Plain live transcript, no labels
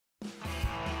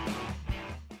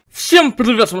Всем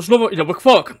привет, с вами снова я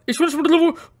Falcon. И сегодня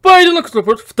смотрю поединок, который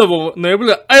будет 2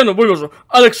 ноября. А я на бой между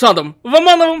Александром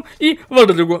Романовым и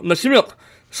Родриго Насименто.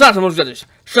 Сразу можно взять здесь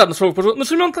шаг на своего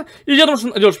Насименто, и я думаю,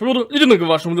 что делать победу единым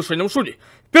вашим решением судей.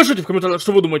 Пишите в комментариях,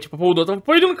 что вы думаете по поводу этого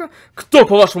поединка, кто,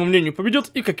 по вашему мнению, победит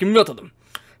и каким методом.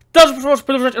 Также прошу вас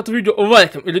поддержать это видео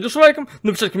лайком или дизлайком,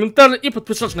 написать комментарий и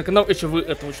подписаться на канал, если вы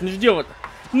этого еще не сделали.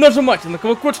 Нажимайте на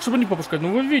колокольчик, чтобы не пропускать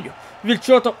новые видео, ведь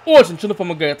это очень сильно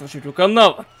помогает развитию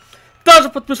канала. Также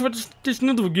подписывайтесь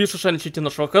на другие социальные сети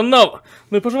нашего канала.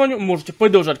 Ну и по желанию можете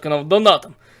поддержать канал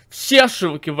донатом. Все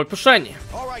ссылки в описании.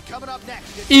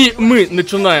 И мы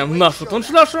начинаем нашу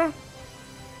трансляцию.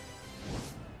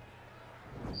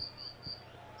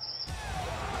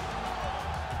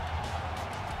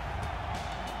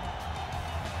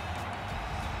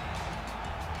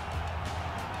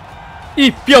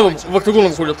 И первым в октагон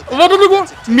выходит Родриго,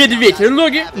 медведь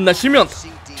логи, Насименто.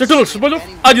 14 боев,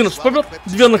 11 побед,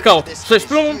 2 нокаута, 6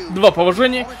 приемов, 2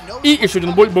 положения и еще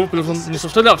один бой был признан не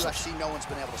состоявшимся.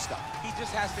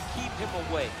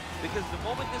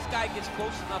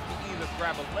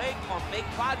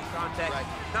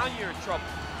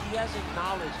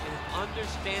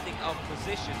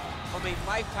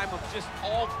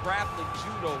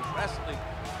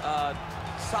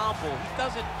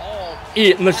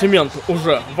 И Насименто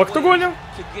уже в октагоне.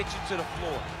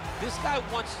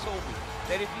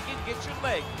 That if you can get your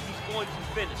leg, he's going to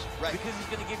finish. Right. Because he's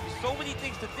going to give you so many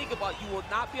things to think about, you will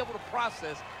not be able to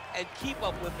process and keep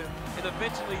up with him, and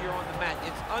eventually you're on the mat.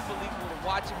 It's unbelievable to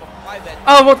watch him apply that.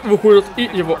 А вот выходит и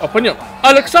его оппонент.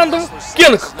 Александр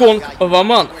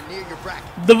Романов.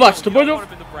 20 боев,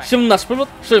 17 побед,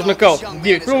 6 нокаутов,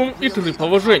 9 приемов и 3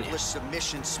 положения.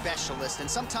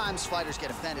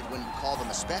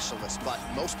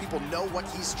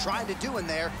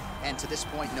 And to this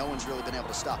point, no one's really been able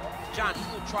to stop him. John, he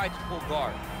will try to pull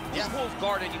guard. He pulls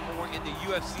guard anymore in the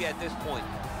UFC at this point.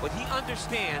 But he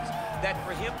understands that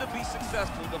for him to be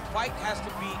successful, the fight has to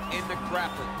be in the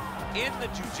grappling, in the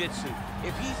jiu-jitsu.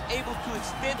 If he's able to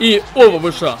extend и оба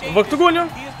выша в октагоне.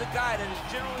 He is the guy that is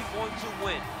generally going to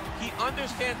win. He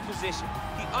understands position.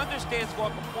 He understands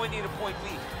going from point A to point B.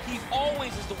 He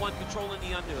always is the one controlling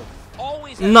the underhook.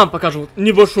 Нам покажут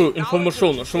небольшую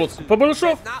информационную сводку по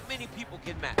большому.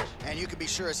 And you can be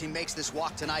sure as he makes this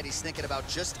walk tonight, he's thinking about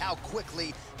just how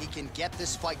quickly he can get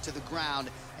this fight to the ground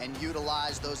and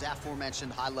utilize those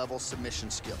aforementioned high-level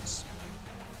submission skills.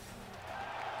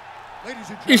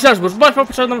 И сейчас будет бой по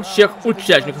пощадам всех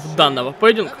участников данного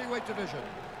поединка.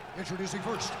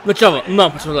 Сначала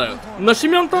нам представляют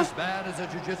Насименто.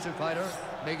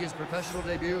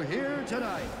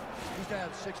 He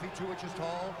stands 6 feet 2 inches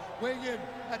tall, weighing in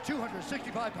at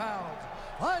 265 pounds,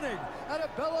 fighting at a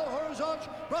Belo Horizonte,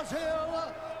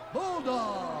 Brazil,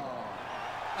 Bulldog.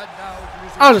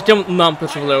 А затем нам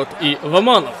представляют и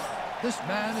Романов. This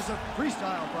man is a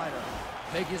freestyle fighter,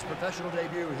 making his professional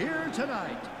debut here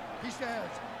tonight. He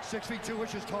stands 6 feet 2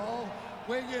 inches tall,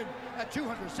 weighing in at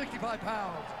 265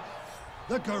 pounds,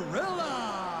 the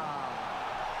Gorilla.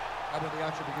 And when the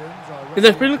action begins, И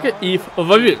для поединка Ив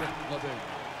Вавиль.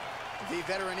 The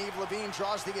veteran Yves Levine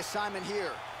draws the assignment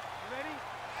here. Ready?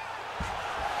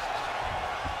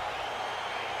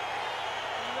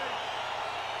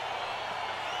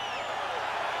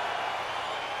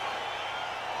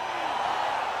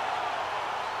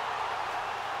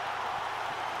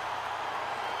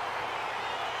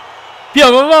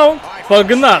 Первый раунд.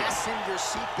 Погнали.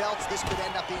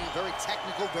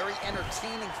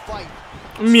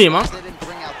 Мимо.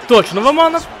 Точно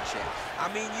Романов.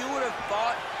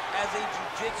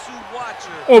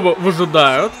 Оба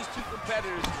выжидают.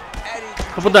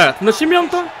 Попадает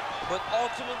Насименто.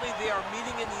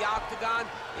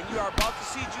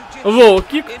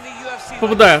 Лоу-кик.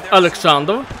 Попадает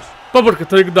Александр. Попытка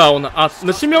тейкдауна от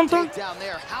Насименто.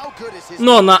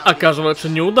 Но она оказывается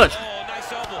неудачной.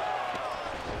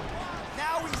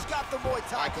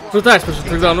 Пытается получить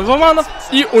тейкдаун Романов.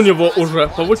 И у него уже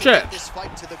получается.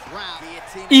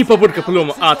 И попытка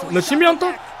приема от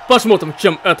Насименто. Посмотрим,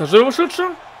 чем это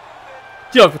завершится.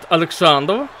 Терпит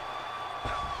Александр.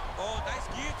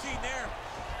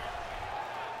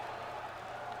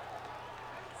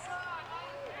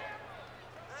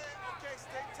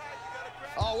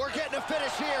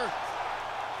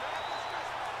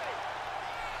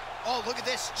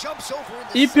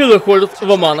 И переходит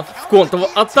Романов в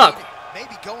контратаку.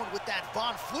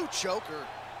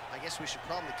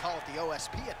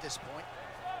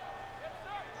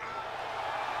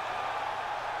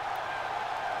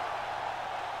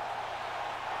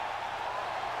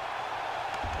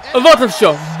 Вот и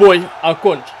все, бой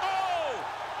окончен.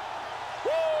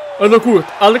 Атакует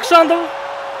Александр.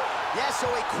 Yeah, so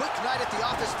a quick night at the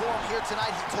office for him here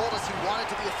tonight. He told us he wanted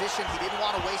to be efficient. He didn't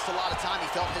want to waste a lot of time. He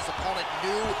felt his opponent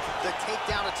knew the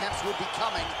takedown attempts would be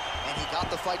coming, and he got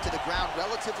the fight to the ground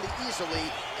relatively easily,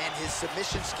 and his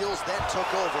submission skills then took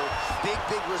over. Big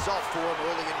result for him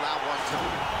early in round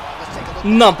 1-2.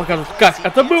 Нам покажут, как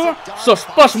это было. Что ж,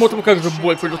 посмотрим, как же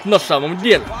бой пойдет на самом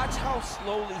деле.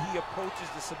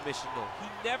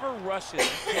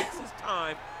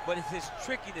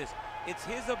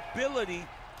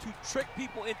 To trick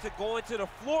people into going to the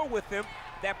floor with him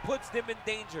that puts them in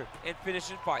danger and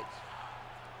finishing fights.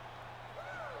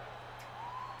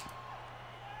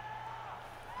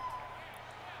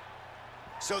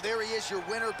 So there he is, your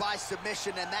winner by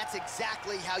submission, and that's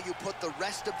exactly how you put the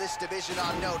rest of this division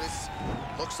on notice.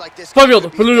 Looks like this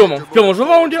победу приемом в первом же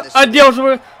раунде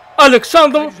одерживает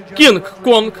Александр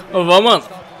Кинг-Конг Романов.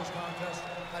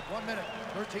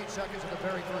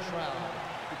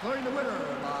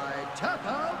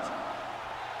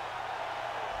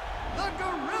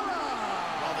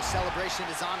 Celebration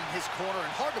is on in his corner,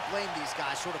 and hard to blame these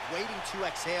guys, sort of waiting to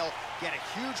exhale, get a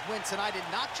huge win tonight, and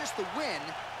not just the win,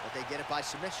 but they get it by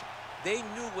submission. They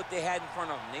knew what they had in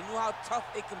front of them. They knew how tough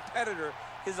a competitor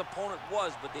his opponent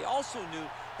was, but they also knew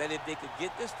that if they could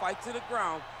get this fight to the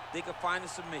ground, they could find a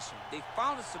submission. They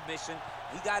found a submission.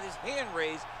 He got his hand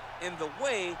raised in the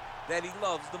way that he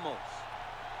loves the most.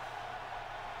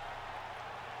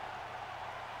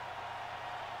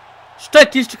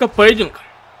 Статистика поединка.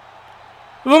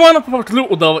 Романов повторил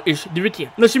удары из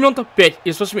 9, Насименто 5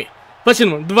 из 8, по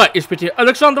сильным 2 из 5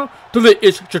 Александру, 3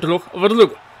 из 4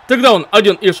 Родриго. Тогда он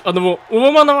 1 из 1 у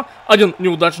Романова, 1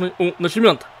 неудачный у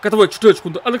Насименто, который 4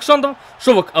 секунды Александру,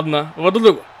 41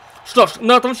 Родриго. Что ж,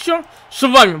 на этом все. С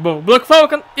вами был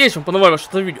Falcon. Если вам понравилось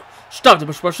это видео, ставьте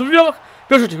большой палец вверх,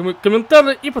 пишите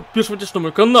комментарии и подписывайтесь на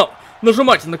мой канал.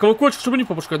 Нажимайте на колокольчик, чтобы не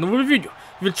пропускать новые видео,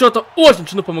 ведь все это очень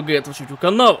сильно помогает развитию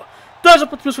канала. Также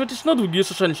подписывайтесь на другие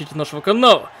социальные сети нашего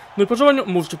канала. Ну и по желанию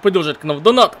можете поддержать канал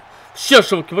донатом. Все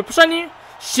ссылки в описании.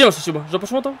 Всем спасибо за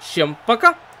просмотр. Всем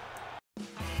пока.